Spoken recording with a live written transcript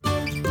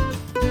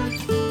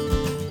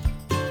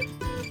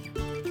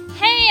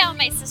all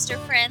my sister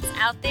friends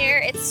out there.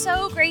 It's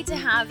so great to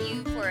have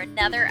you for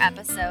another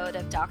episode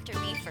of Dr.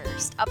 Me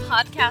First, a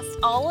podcast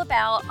all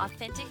about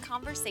authentic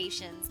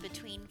conversations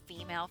between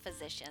female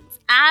physicians.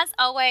 As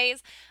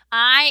always,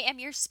 I am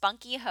your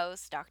spunky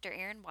host, Dr.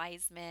 Erin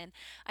Wiseman.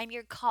 I'm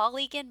your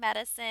colleague in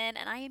medicine,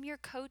 and I am your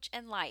coach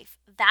in life.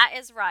 That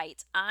is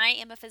right. I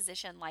am a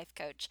physician life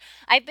coach.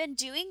 I've been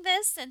doing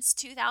this since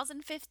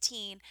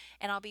 2015,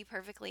 and I'll be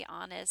perfectly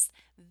honest,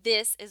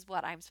 this is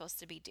what I'm supposed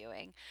to be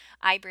doing.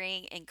 I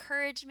bring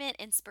encouragement,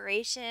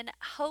 inspiration,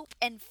 hope,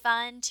 and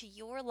fun to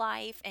your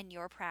life and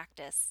your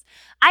practice.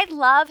 I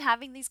love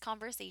having these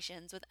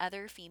conversations with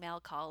other female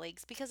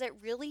colleagues because it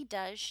really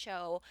does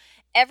show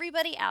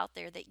everybody out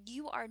there that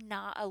you are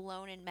not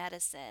alone in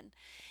medicine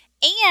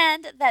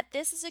and that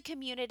this is a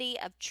community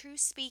of truth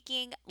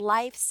speaking,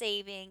 life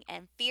saving,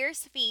 and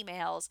fierce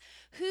females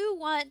who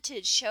want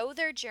to show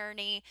their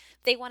journey.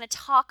 They want to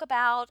talk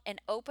about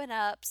and open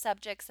up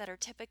subjects that are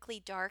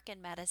typically dark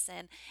in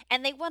medicine,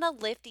 and they want to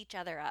lift each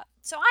other up.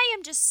 So I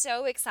am just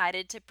so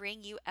excited to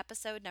bring you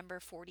episode number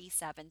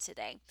 47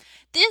 today.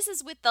 This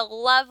is with the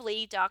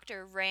lovely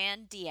Dr.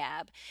 Rand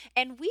Diab,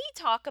 and we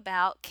talk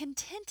about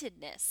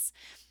contentedness.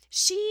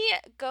 She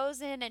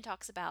goes in and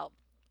talks about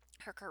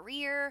her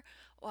career,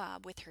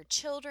 with her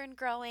children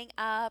growing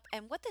up,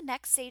 and what the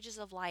next stages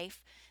of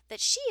life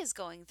that she is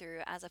going through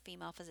as a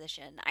female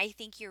physician. I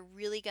think you're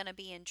really going to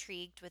be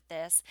intrigued with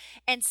this,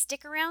 and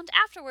stick around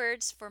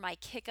afterwards for my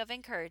kick of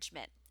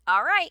encouragement.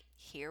 All right,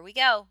 here we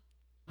go.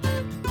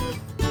 And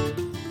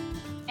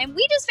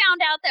we just found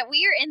out that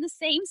we are in the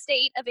same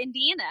state of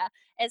Indiana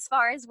as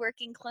far as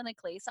working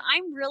clinically. So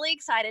I'm really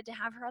excited to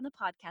have her on the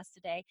podcast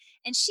today,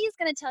 and she's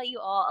going to tell you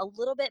all a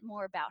little bit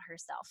more about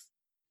herself.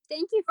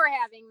 Thank you for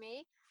having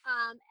me.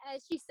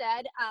 As she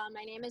said,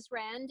 my name is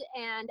Rand,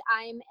 and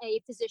I'm a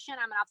physician.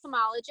 I'm an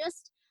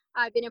ophthalmologist.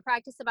 I've been in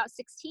practice about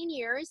 16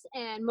 years,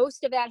 and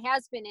most of that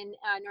has been in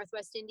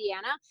Northwest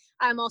Indiana.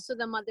 I'm also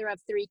the mother of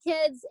 3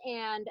 kids,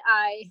 and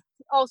I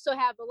also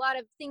have a lot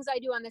of things I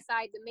do on the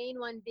side, the main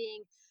one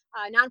being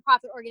a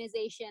nonprofit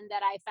organization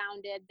that I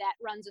founded that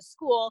runs a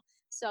school.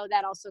 So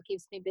that also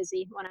keeps me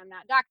busy when I'm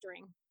not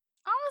doctoring.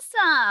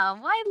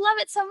 Awesome. Well, I love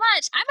it so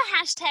much. I'm a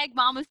hashtag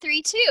mom of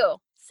 3 too.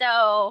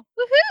 So,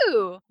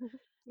 woohoo.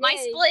 My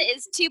Yay. split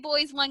is 2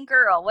 boys, 1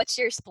 girl. What's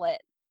your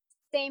split?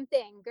 Same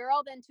thing,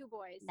 girl, then 2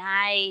 boys.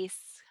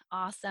 Nice.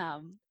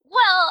 Awesome.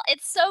 Well,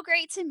 it's so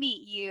great to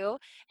meet you.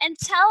 And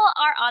tell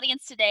our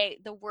audience today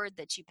the word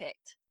that you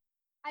picked.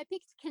 I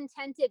picked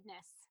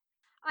contentedness.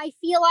 I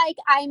feel like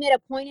I'm at a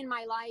point in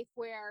my life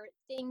where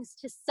things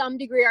to some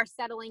degree are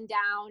settling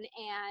down,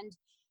 and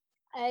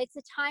it's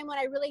a time when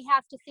I really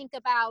have to think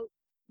about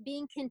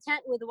being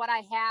content with what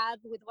I have,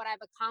 with what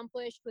I've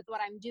accomplished, with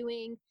what I'm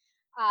doing,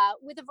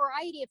 with a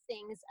variety of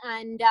things.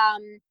 And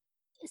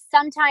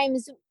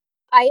sometimes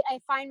I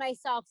find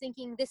myself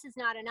thinking, this is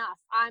not enough.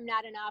 I'm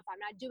not enough. I'm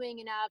not doing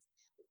enough.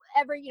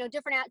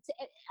 Different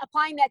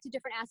applying that to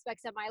different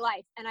aspects of my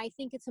life. And I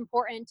think it's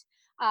important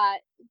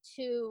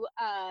to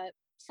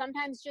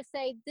sometimes just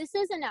say, this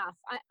is enough.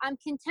 I'm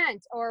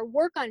content, or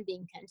work on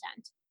being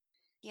content.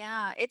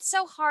 Yeah, it's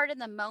so hard in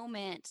the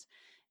moment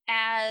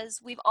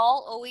as we've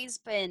all always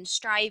been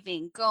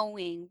striving,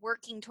 going,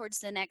 working towards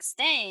the next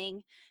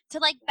thing to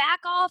like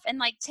back off and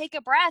like take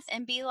a breath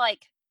and be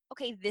like,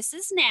 okay, this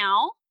is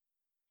now.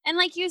 And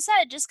like you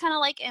said, just kind of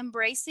like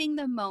embracing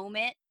the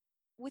moment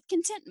with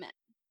contentment.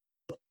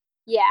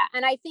 Yeah,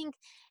 and I think,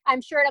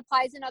 I'm sure it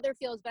applies in other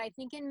fields, but I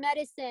think in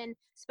medicine,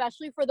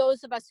 especially for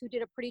those of us who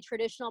did a pretty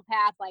traditional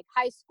path like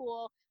high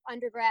school,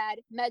 undergrad,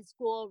 med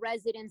school,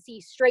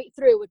 residency, straight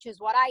through, which is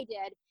what I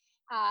did.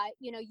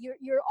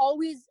 You're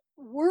always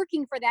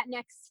working for that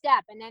next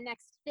step and that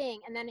next thing,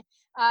 and then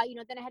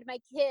then I had my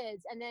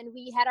kids, and then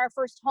we had our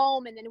first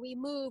home, and then we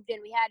moved,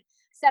 and we had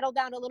settled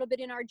down a little bit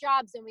in our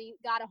jobs, and we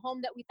got a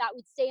home that we thought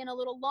we'd stay in a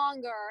little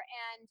longer,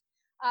 and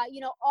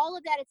all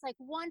of that. It's like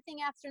one thing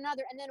after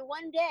another, and then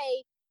one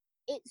day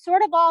it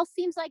sort of all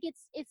seems like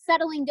it's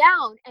settling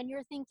down, and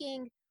you're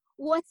thinking,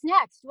 what's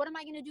next? What am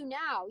I going to do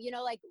now?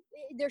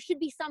 There should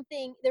be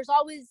something. There's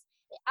always,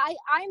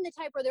 I'm the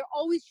type where there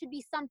always should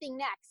be something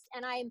next,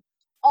 and I'm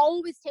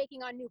always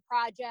taking on new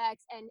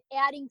projects and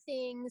adding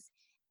things,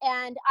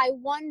 and I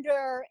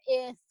wonder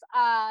if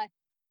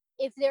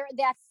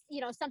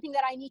that's something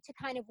that I need to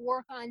kind of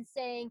work on,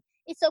 saying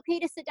it's okay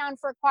to sit down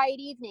for a quiet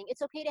evening.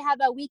 It's okay to have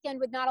a weekend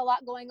with not a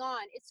lot going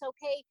on. It's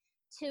okay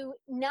to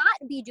not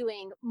be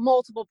doing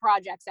multiple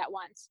projects at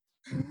once.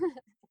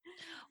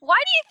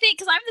 Why do you think?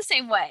 Because I'm the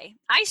same way.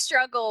 I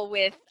struggle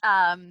with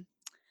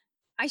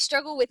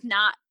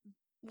not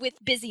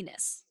with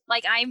busyness.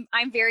 Like I'm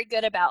very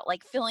good about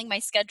like filling my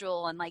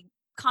schedule and like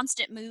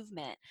constant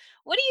movement.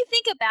 What do you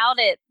think about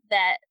it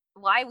that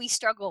why we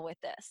struggle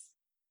with this?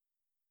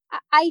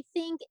 I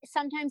think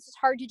sometimes it's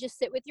hard to just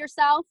sit with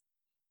yourself,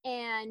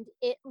 and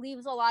it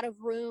leaves a lot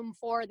of room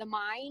for the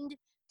mind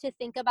to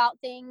think about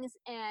things,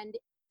 and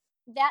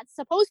that's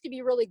supposed to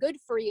be really good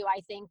for you,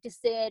 I think, to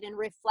sit and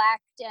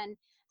reflect and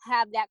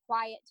have that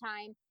quiet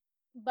time.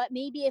 But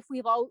maybe if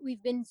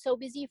we've been so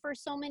busy for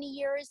so many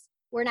years,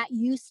 we're not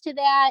used to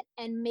that,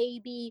 and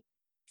maybe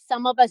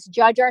some of us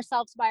judge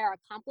ourselves by our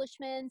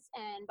accomplishments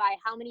and by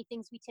how many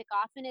things we tick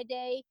off in a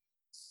day.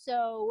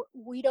 So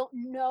we don't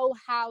know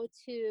how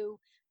to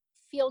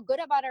feel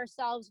good about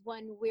ourselves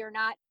when we're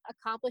not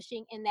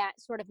accomplishing in that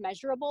sort of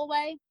measurable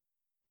way.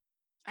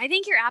 I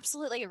think you're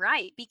absolutely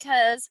right,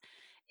 because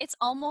it's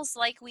almost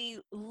like we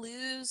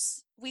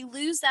lose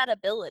that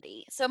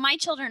ability. So my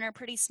children are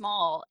pretty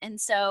small, and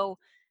so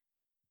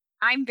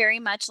I'm very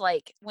much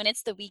like, when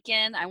it's the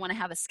weekend, I want to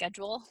have a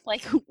schedule.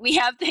 Like, we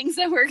have things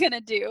that we're going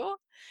to do.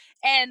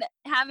 And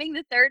having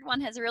the third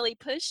one has really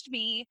pushed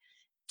me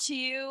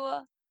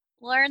to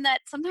learn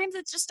that sometimes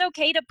it's just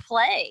okay to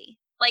play,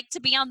 like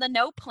to be on the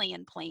no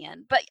plan.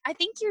 But I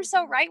think you're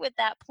so Mhm. right with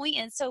that point,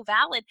 and so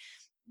valid.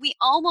 We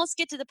almost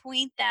get to the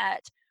point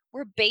that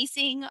we're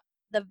basing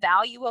the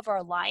value of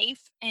our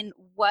life and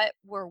what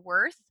we're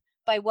worth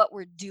by what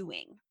we're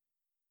doing.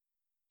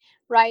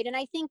 Right. And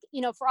I think,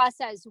 for us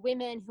as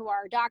women who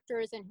are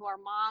doctors and who are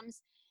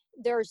moms,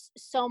 there's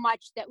so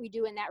much that we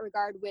do in that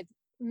regard with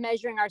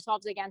measuring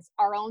ourselves against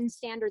our own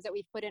standards that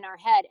we've put in our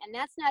head. And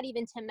that's not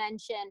even to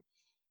mention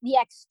the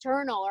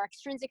external or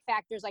extrinsic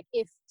factors. Like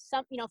if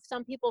some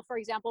people, for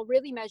example,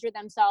 really measure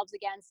themselves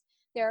against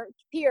their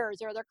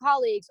peers or their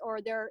colleagues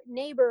or their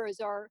neighbors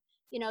or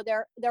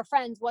their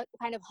friends. What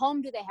kind of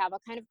home do they have?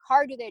 What kind of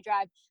car do they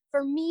drive?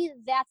 For me,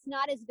 that's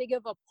not as big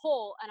of a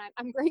pull, and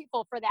I'm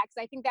grateful for that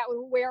because I think that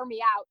would wear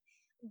me out.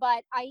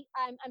 But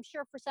I'm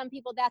sure for some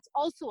people that's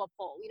also a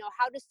pull.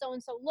 How does so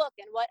and so look,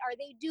 and what are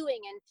they doing,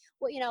 and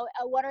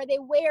what are they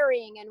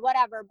wearing, and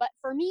whatever. But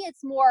for me,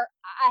 it's more.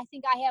 I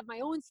think I have my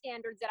own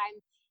standards that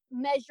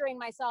I'm measuring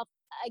myself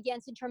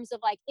against in terms of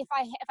like if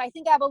I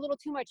think I have a little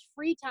too much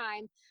free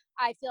time,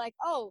 I feel like,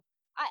 oh,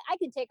 I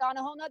can take on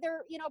a whole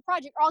nother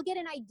project, or I'll get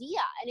an idea,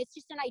 and it's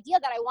just an idea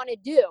that I want to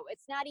do.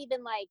 It's not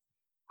even like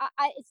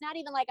it's not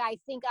even like I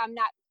think I'm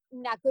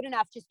not good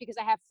enough just because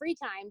I have free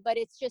time, but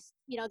it's just,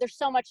 there's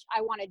so much I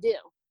want to do.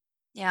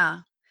 Yeah.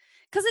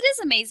 Because it is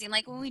amazing,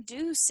 like, when we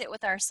do sit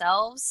with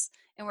ourselves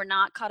and we're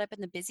not caught up in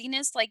the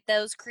busyness, like,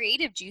 those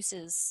creative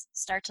juices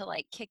start to,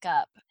 like, kick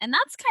up, and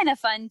that's kinda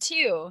fun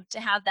too,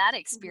 to have that Mhm.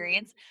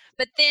 experience.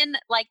 But then,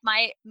 like,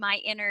 my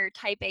inner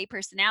type A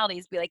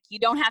personalities be like, "You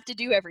don't have to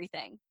do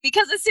everything,"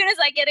 because as soon as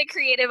I get a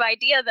creative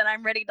idea, then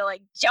I'm ready to,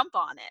 like, jump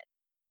on it.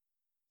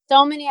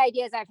 So many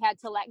ideas I've had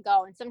to let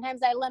go, and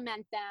sometimes I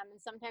lament them,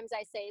 and sometimes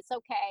I say it's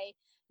okay.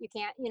 You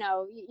can't,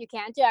 you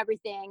can't do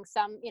everything.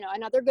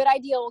 Another good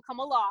idea will come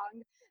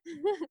along.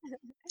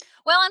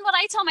 Well, and what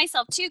I tell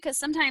myself too, because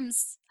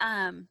sometimes,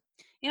 I'm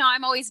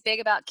always big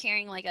about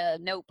carrying like a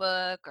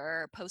notebook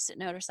or post-it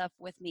note or stuff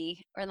with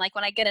me. Or like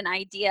when I get an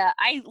idea,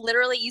 I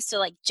literally used to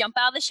like jump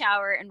out of the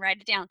shower and write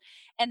it down.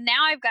 And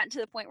now I've gotten to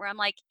the point where I'm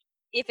like,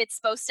 if it's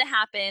supposed to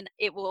happen,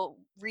 it will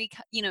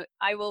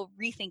I will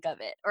rethink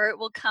of it, or it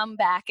will come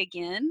back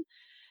again,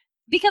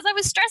 because I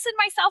was stressing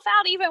myself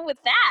out even with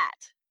that.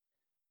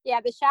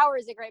 Yeah, the shower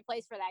is a great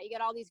place for that. You get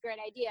all these great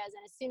ideas,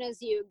 and as soon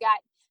as you got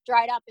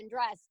dried up and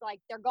dressed, like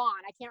they're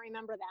gone. I can't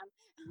remember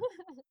them.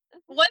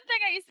 One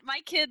thing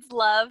my kids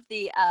love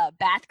the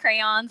bath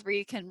crayons where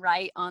you can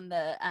write on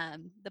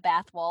the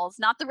bath walls,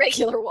 not the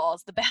regular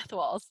walls, the bath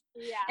walls.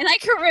 And Yes. I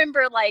can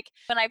remember like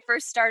when I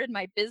first started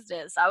my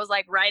business, I was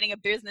like writing a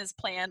business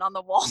plan on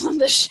the wall in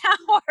the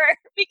shower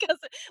because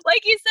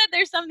like you said,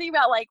 there's something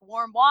about like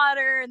warm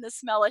water and the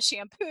smell of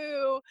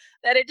shampoo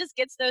that it just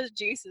gets those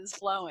juices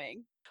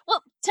flowing.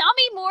 Well, tell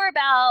me more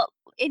about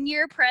in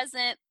your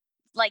present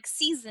like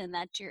season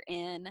that you're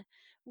in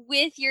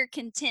with your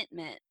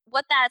contentment,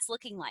 what that's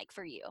looking like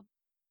for you.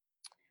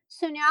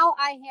 So now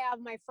I have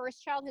my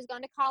first child has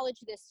gone to college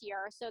this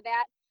year. So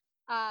that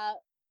uh,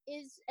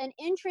 is an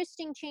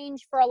interesting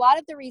change for a lot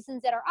of the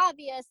reasons that are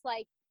obvious,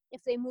 like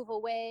if they move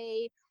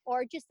away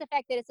or just the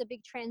fact that it's a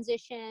big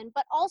transition.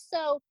 But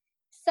also,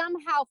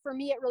 somehow for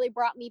me, it really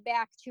brought me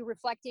back to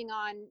reflecting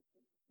on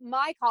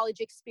my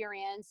college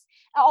experience.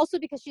 Also,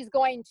 because she's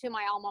going to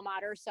my alma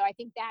mater. So I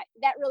think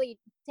that really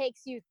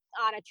takes you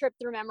on a trip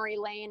through memory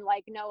lane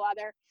like no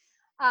other.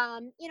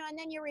 And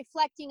then you're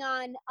reflecting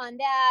on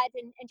that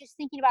and just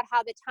thinking about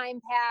how the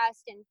time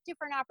passed and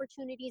different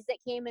opportunities that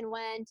came and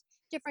went,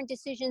 different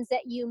decisions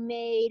that you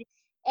made,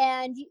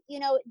 and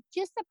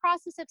just the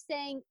process of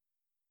saying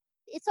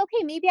it's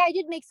okay, maybe I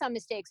did make some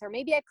mistakes, or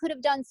maybe I could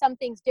have done some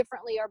things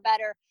differently or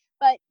better,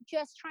 but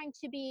just trying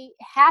to be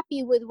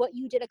happy with what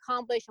you did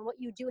accomplish and what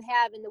you do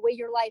have and the way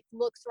your life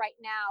looks right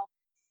now.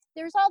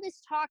 There's all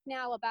this talk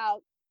now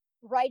about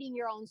writing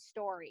your own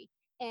story,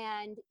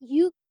 and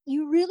you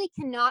really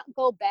cannot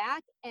go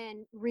back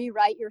and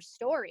rewrite your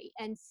story,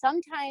 and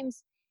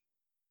sometimes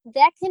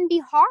that can be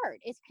hard.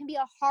 It can be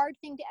a hard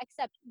thing to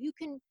accept. You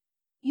can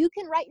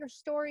write your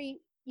story,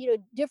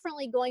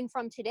 differently going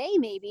from today,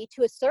 maybe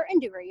to a certain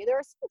degree. There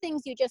are some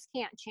things you just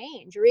can't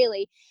change,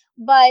 really,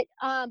 but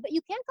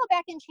you can't go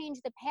back and change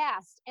the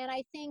past. And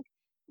I think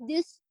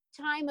this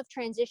time of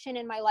transition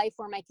in my life,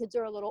 where my kids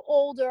are a little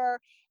older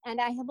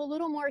and I have a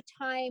little more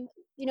time,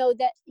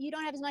 that you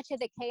don't have as much of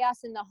the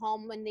chaos in the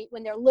home when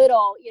they're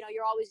little.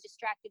 You're always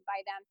distracted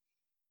by them.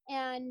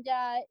 and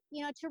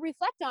to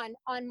reflect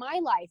on my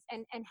life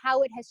and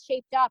how it has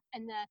shaped up,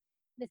 and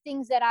the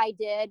things that I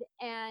did,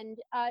 and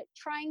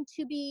trying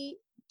to be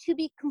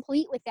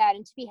complete with that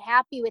and to be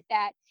happy with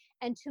that,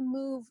 and to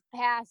move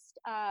past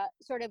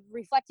sort of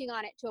reflecting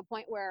on it to a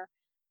point where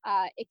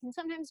it can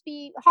sometimes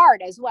be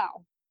hard as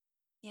well.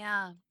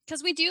 Yeah,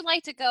 because we do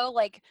like to go,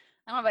 like,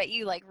 I don't know about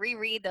you, like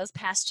reread those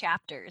past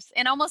chapters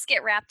and almost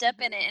get wrapped up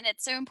in it. Mhm. And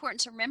it's so important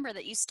to remember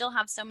that you still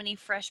have so many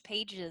fresh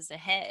pages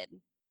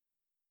ahead.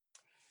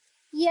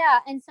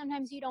 Yeah, and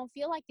sometimes you don't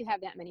feel like you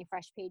have that many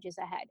fresh pages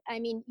ahead. I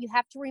mean, you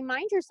have to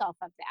remind yourself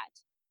of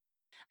that.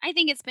 I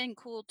think it's been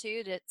cool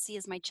too to see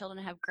as my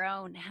children have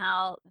grown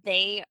how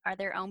they are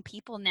their own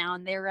people now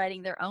and they're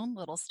writing their own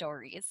little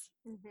stories.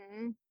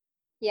 Hmm.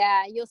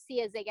 Yeah, you'll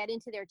see as they get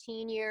into their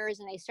teen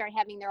years and they start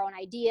having their own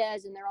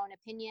ideas and their own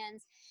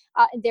opinions,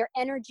 their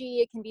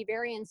energy, it can be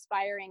very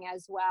inspiring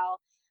as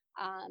well.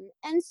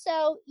 And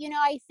so,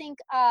 I think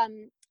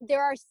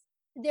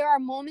there are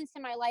moments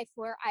in my life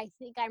where I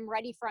think I'm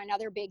ready for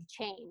another big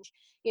change.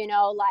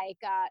 Like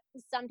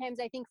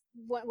sometimes I think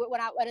when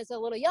I was a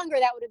little younger,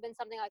 that would have been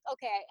something like,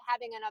 okay,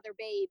 having another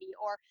baby,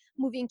 or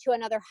moving to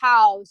another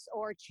house,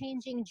 or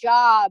changing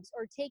jobs,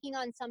 or taking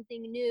on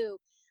something new.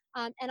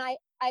 And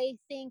I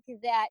think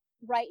that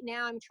right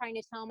now I'm trying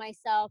to tell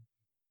myself,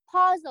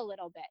 pause a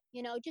little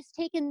bit, just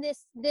taking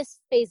this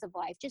phase of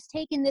life, just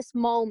taking this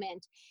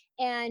moment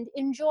and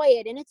enjoy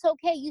it. And it's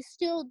okay.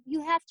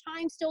 You have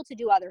time still to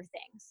do other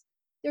things.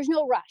 There's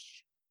no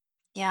rush.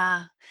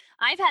 Yeah.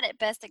 I've had it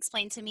best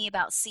explained to me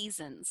about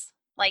seasons.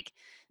 Like,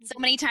 so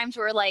many Hmm. times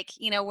we're like,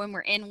 when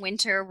we're in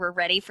winter, we're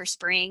ready for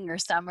spring or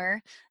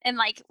summer. And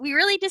like, we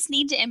really just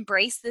need to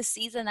embrace this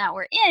season that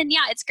we're in.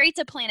 Yeah, it's great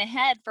to plan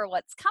ahead for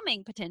what's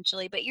coming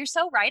potentially, but you're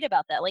so right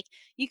about that. Like,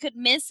 you could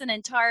miss an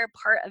entire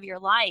part of your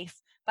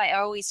life by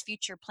always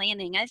future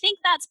planning. I think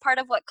that's part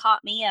of what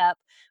caught me up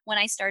when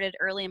I started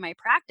early in my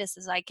practice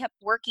is I kept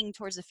working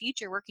towards the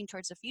future,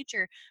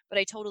 but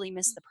I totally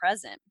missed the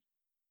present.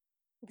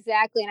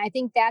 Exactly. And I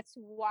think that's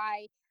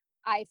why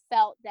I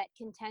felt that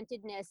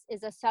contentedness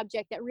is a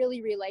subject that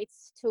really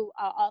relates to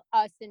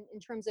us in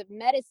terms of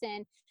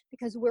medicine,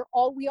 because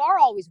we are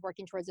always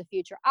working towards the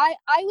future. I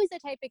was the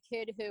type of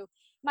kid who,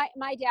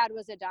 my dad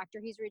was a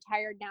doctor. He's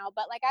retired now,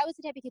 but like I was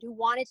the type of kid who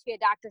wanted to be a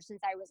doctor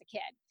since I was a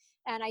kid.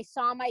 And I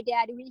saw my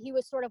dad, he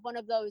was sort of one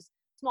of those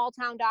small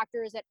town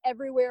doctors that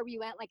everywhere we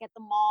went, like at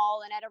the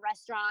mall and at a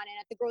restaurant and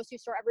at the grocery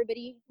store,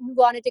 everybody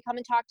wanted to come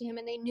and talk to him,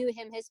 and they knew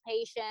him, his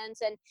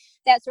patients, and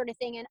that sort of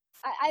thing. And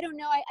I don't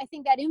know, I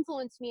think that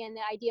influenced me in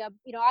the idea of,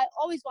 I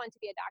always wanted to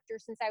be a doctor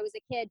since I was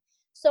a kid.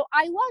 So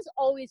I was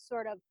always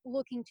sort of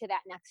looking to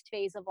that next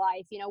phase of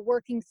life,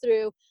 working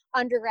through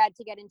undergrad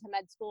to get into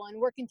med school, and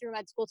working through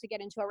med school to get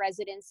into a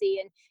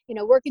residency, and,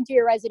 working through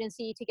your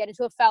residency to get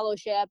into a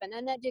fellowship, and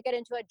then to get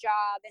into a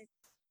job.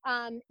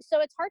 And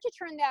so it's hard to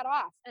turn that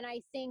off. And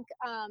I think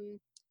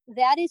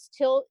that is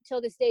till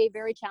this day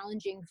very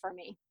challenging for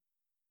me.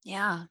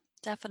 Yeah,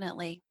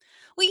 definitely.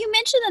 Well, you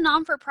mentioned the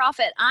non for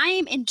profit.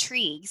 I'm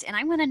intrigued and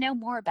I want to know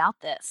more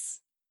about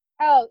this.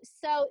 Oh,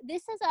 so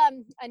this is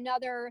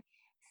another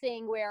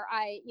thing where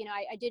I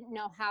didn't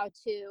know how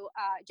to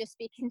just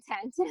be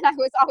content, and I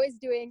was always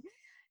doing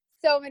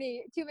too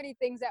many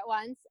things at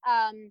once.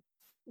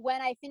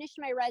 When I finished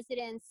my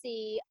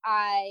residency,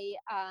 I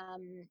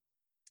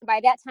by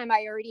that time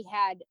I already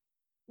had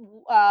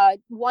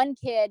one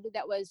kid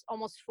that was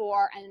almost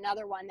 4, and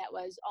another one that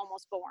was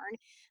almost born.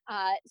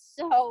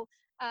 So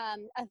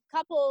a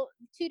couple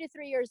 2 to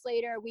 3 years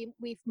later,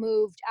 we've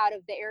moved out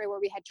of the area where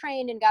we had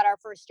trained and got our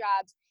first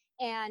jobs,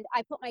 and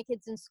I put my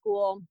kids in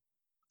school.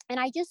 And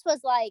I just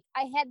was like,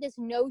 I had this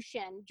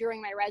notion during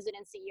my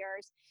residency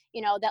years,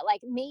 that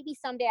like maybe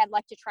someday I'd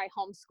like to try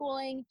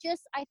homeschooling.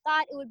 Just I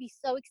thought it would be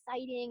so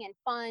exciting and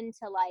fun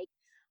to like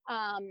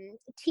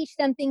teach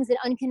them things in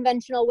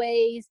unconventional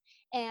ways,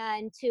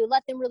 and to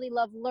let them really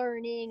love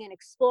learning and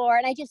explore.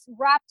 And I just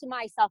wrapped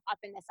myself up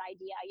in this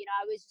idea.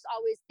 I was just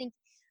always thinking,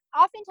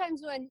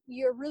 oftentimes when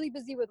you're really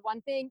busy with one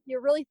thing,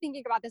 you're really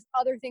thinking about this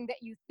other thing that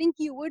you think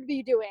you would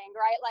be doing,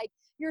 right? Like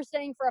you're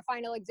studying for a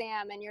final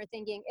exam and you're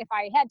thinking, if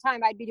I had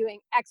time, I'd be doing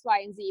X, Y,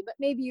 and Z, but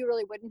maybe you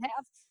really wouldn't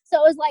have.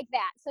 So it was like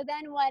that. So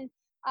then when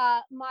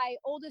my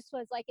oldest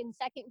was like in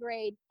second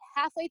grade,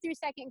 halfway through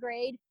second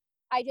grade,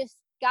 I just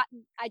got,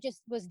 I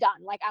just was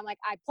done. Like, I'm like,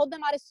 I pulled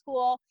them out of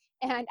school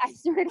and I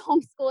started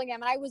homeschooling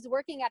them. And I was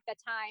working at the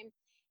time.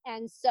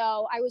 And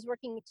so I was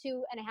working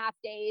 2.5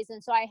 days.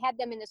 And so I had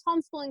them in this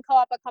homeschooling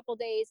co-op a couple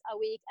days a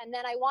week. And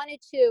then I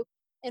wanted to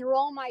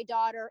enroll my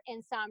daughter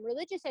in some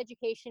religious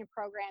education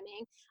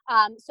programming.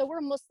 So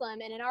we're Muslim,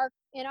 and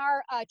in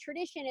our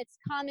tradition, it's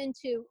common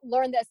to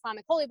learn the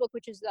Islamic holy book,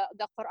 which is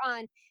the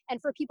Quran,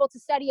 and for people to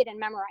study it and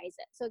memorize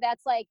it. So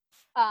that's like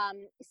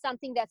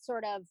something that's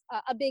sort of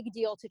a big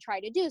deal to try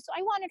to do. So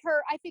I wanted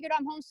her. I figured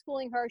I'm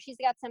homeschooling her. She's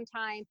got some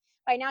time.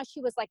 By now,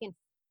 she was like in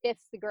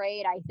fifth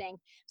grade, I think.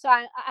 So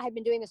I had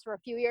been doing this for a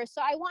few years.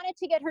 So I wanted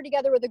to get her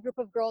together with a group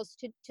of girls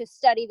to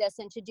study this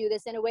and to do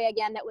this in a way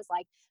again that was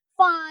like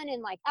fun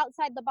and like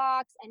outside the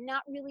box and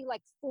not really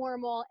like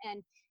formal,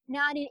 and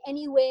not in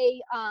any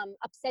way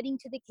upsetting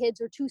to the kids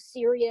or too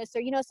serious,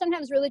 or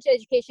sometimes religious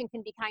education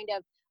can be kind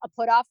of a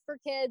put off for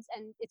kids,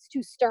 and it's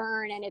too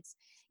stern, and it's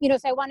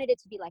so I wanted it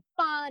to be like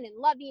fun and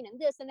loving and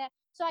this and that.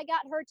 So I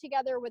got her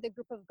together with a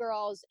group of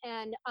girls,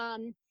 and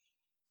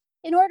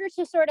in order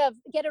to sort of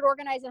get it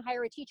organized and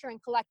hire a teacher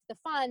and collect the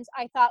funds,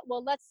 I thought,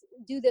 well, let's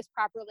do this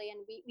properly.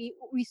 And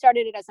we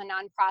started it as a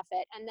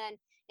nonprofit. And then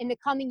in the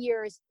coming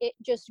years, it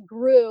just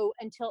grew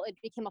until it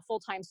became a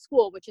full-time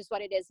school, which is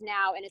what it is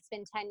now. And it's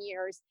been 10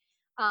 years.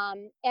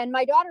 And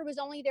my daughter was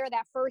only there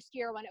that first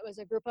year when it was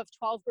a group of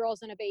 12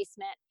 girls in a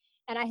basement.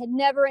 And I had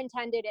never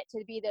intended it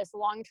to be this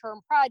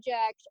long-term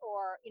project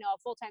or, a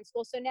full-time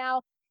school. So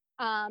now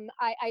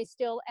I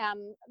still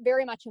am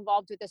very much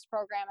involved with this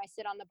program. I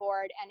sit on the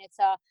board, and it's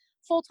a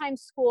full-time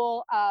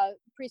school,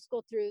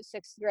 preschool through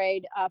sixth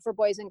grade for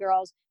boys and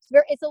girls.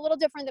 It's a little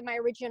different than my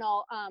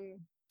original,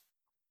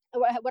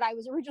 what I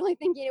was originally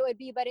thinking it would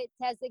be, but it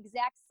has the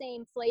exact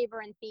same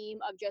flavor and theme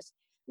of just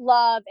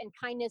love and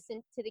kindness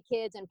to the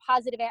kids and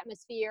positive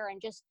atmosphere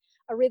and just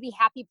a really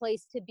happy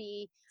place to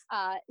be.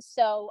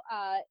 So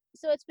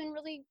it's been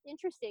really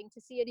interesting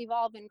to see it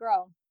evolve and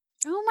grow.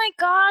 Oh my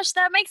gosh,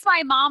 that makes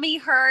my mommy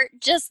hurt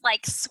just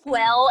like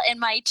swell in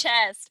my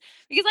chest.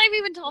 Because I've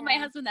even told my Yeah.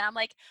 husband that I'm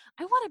like,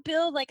 I want to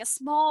build like a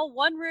small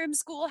one-room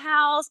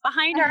schoolhouse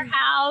behind our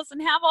house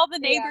and have all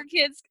the Yeah. neighbor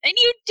kids. And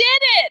you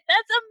did it.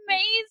 That's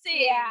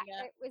Yeah,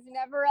 amazing. it was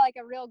never like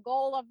a real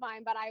goal of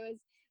mine, but I was,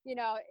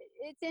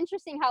 it's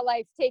interesting how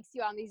life takes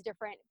you on these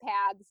different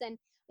paths. And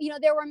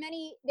there were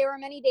many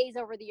days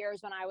over the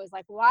years when I was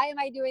like, why am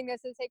I doing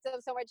this? It takes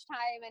up so much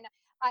time, and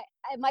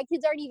my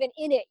kids aren't even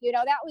in it.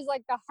 That was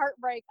like the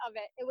heartbreak of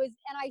it. It was,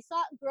 and I saw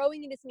it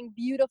growing into something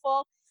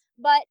beautiful,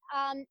 but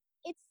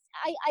it's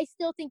I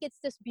still think it's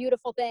this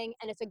beautiful thing,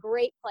 and it's a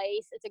great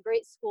place. It's a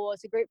great school.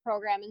 It's a great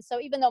program. And so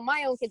even though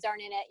my own kids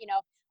aren't in it,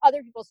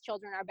 other people's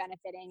children are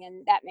benefiting,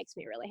 and that makes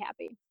me really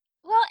happy.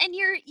 Well, and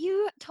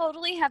you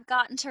totally have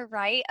gotten to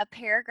write a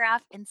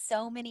paragraph in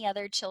so many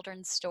other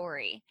children's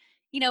story,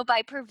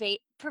 by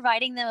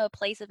providing them a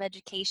place of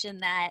education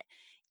that,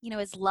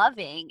 is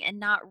loving and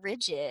not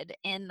rigid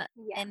and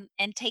Yeah.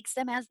 and takes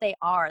them as they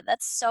are.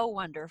 That's so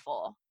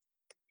wonderful.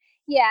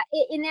 Yeah,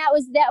 and that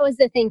was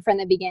the thing from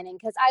the beginning,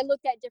 because I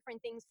looked at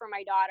different things for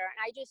my daughter, and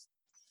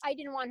I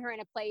didn't want her in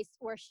a place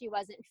where she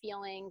wasn't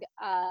feeling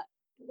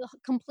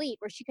complete,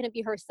 where she couldn't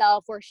be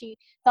herself, where she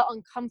felt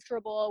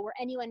uncomfortable, where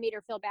anyone made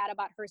her feel bad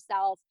about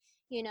herself,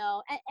 and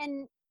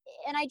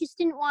I just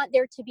didn't want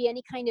there to be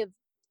any kind of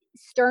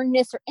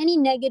sternness or any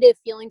negative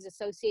feelings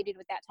associated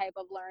with that type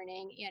of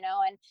learning,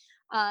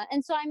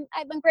 and so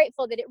I've been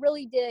grateful that it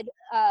really did.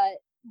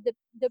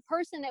 The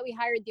person that we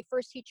hired, the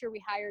first teacher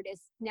we hired,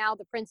 is now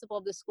the principal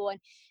of the school, and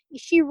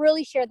she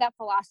really shared that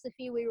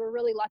philosophy. We were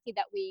really lucky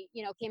that we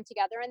came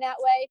together in that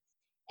way.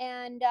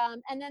 And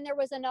then there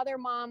was another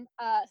mom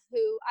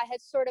who I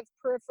had sort of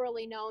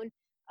peripherally known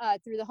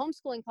through the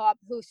homeschooling co-op,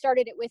 who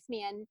started it with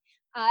me. And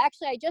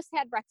actually, I just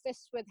had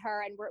breakfast with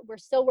her, and we're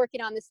still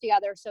working on this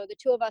together. So the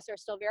two of us are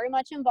still very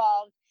much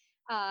involved.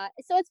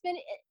 So it's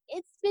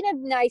been a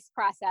nice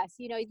process.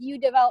 You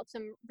develop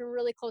some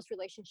really close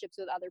relationships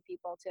with other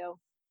people too.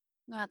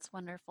 That's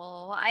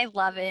wonderful. I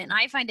love it. And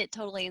I find it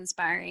totally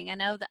inspiring. I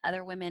know the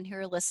other women who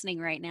are listening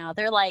right now,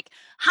 they're like,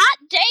 hot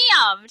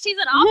damn, she's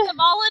an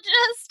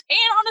ophthalmologist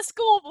and on a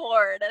school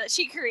board that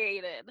she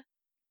created.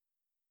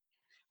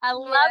 I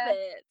love Yeah.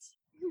 it.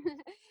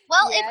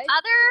 Well, if Yeah, it's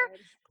other good.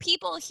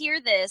 people hear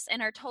this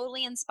and are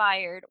totally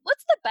inspired,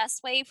 what's the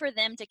best way for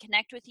them to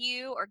connect with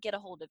you or get a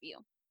hold of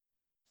you?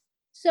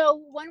 So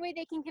one way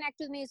they can connect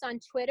with me is on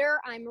Twitter.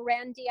 I'm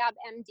Randiab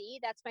MD.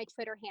 That's my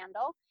Twitter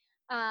handle.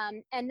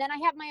 And then I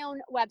have my own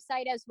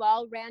website as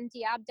well,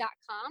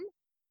 randiab.com.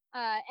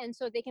 And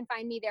so they can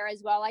find me there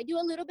as well. I do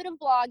a little bit of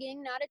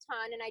blogging, not a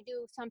ton, and I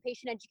do some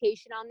patient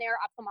education on there,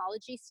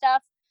 ophthalmology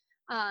stuff.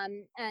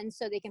 And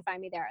so they can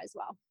find me there as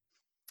well.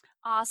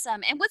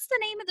 Awesome. And what's the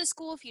name of the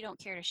school if you don't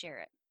care to share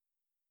it?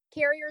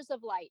 Carriers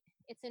of Light.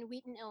 It's in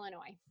Wheaton,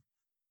 Illinois.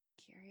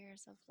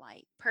 Carriers of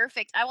Light.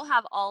 Perfect. I will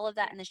have all of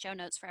that Yeah. in the show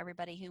notes for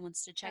everybody who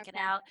wants to check it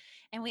Okay. out.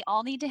 And we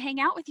all need to hang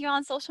out with you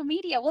on social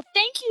media. Well,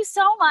 thank you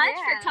so much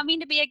for Yeah. coming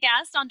to be a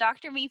guest on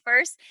Dr. Me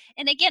First.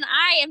 And again,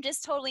 I am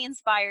just totally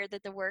inspired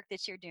at the work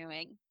that you're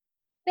doing.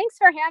 Thanks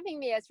for having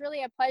me. It's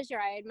really a pleasure.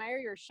 I admire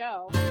your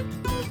show.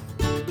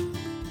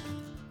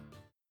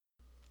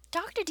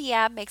 Dr.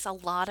 Diab makes a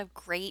lot of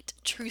great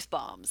truth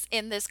bombs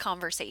in this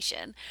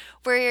conversation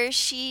where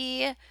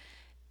she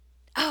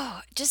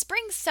just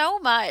brings so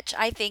much,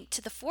 I think,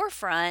 to the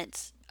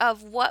forefront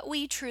of what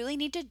we truly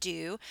need to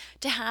do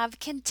to have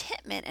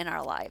contentment in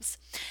our lives.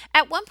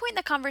 At one point in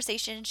the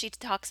conversation, she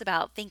talks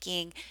about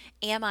thinking,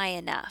 am I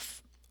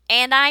enough?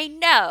 And I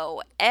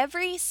know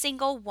every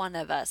single one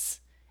of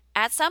us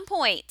at some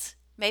point,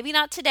 maybe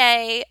not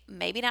today,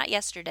 maybe not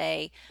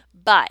yesterday,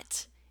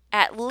 but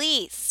at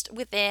least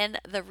within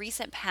the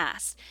recent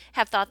past,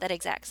 have thought that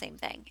exact same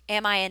thing.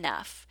 Am I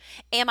enough?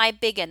 Am I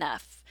big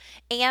enough?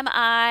 Am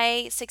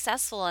I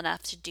successful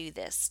enough to do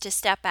this, to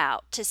step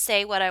out, to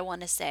say what I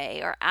want to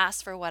say, or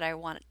ask for what I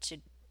want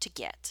to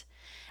get?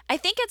 I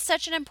think it's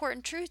such an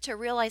important truth to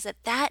realize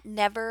that that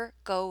never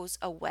goes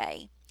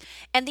away.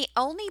 And the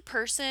only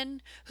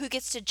person who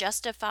gets to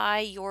justify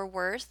your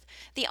worth,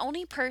 the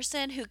only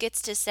person who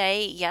gets to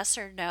say yes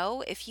or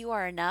no if you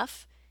are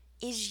enough,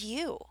 is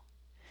you.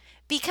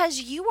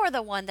 Because you are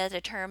the one that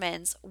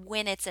determines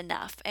when it's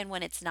enough and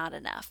when it's not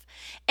enough.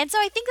 And so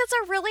I think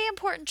that's a really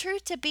important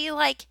truth to be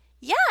like,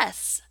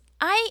 yes,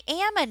 I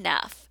am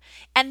enough.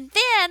 And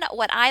then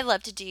what I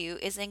love to do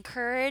is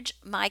encourage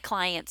my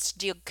clients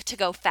to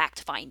go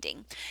fact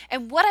finding.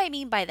 And what I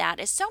mean by that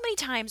is so many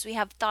times we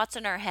have thoughts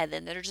in our head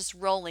and they're just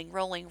rolling,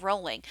 rolling,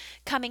 rolling,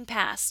 coming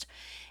past.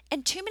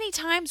 And too many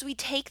times we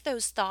take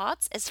those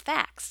thoughts as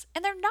facts,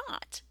 and they're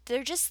not.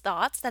 They're just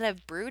thoughts that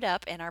have brewed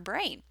up in our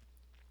brain.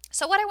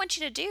 So, what I want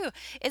you to do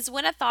is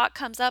when a thought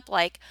comes up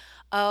like,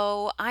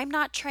 oh, I'm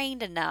not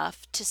trained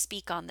enough to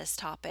speak on this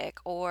topic,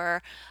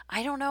 or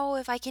I don't know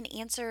if I can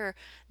answer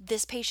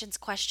this patient's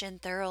question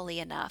thoroughly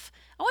enough,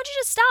 I want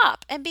you to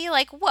stop and be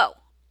like, whoa,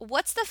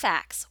 what's the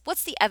facts?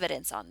 What's the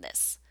evidence on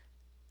this?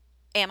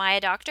 Am I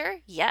a doctor?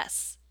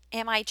 Yes.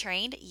 Am I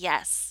trained?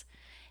 Yes.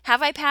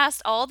 Have I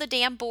passed all the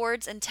damn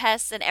boards and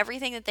tests and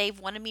everything that they've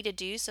wanted me to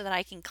do so that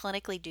I can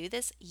clinically do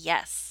this?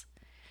 Yes.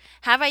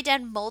 Have I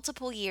done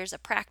multiple years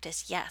of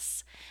practice?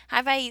 Yes.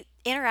 Have I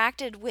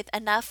interacted with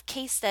enough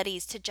case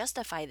studies to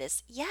justify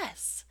this?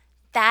 Yes.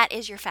 That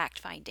is your fact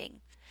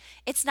finding.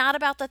 It's not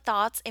about the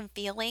thoughts and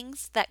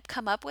feelings that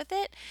come up with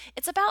it.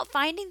 It's about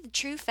finding the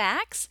true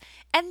facts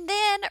and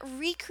then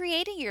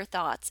recreating your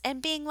thoughts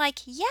and being like,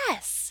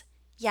 yes,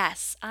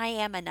 yes, I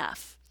am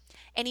enough.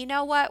 And you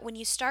know what? When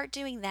you start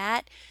doing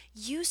that,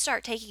 you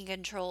start taking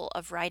control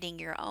of writing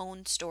your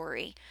own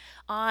story,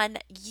 on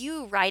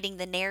you writing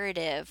the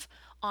narrative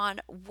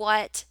on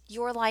what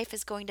your life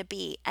is going to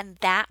be. And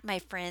that, my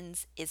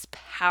friends, is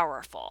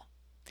powerful.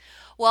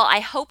 Well, I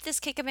hope this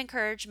kick of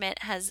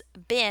encouragement has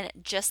been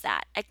just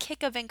that, a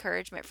kick of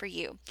encouragement for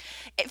you.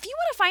 If you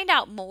want to find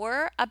out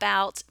more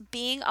about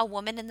being a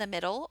woman in the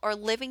middle or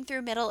living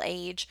through middle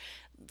age,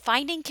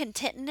 finding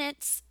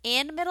contentness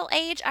in middle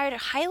age, I would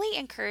highly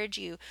encourage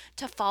you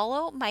to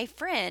follow my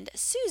friend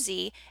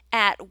Susie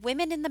at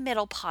Women in the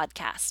Middle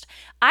podcast.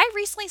 I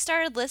recently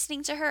started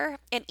listening to her,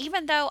 and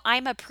even though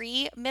I'm a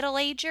pre-middle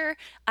ager,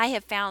 I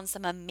have found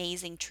some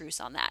amazing truths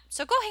on that.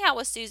 So go hang out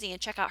with Susie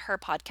and check out her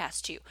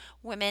podcast too,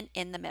 Women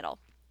in the Middle.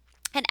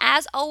 And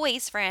as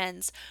always,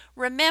 friends,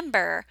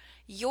 remember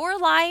your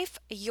life,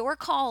 your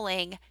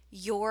calling,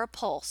 your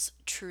pulse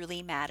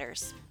truly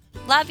matters.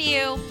 Love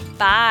you.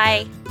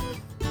 Bye.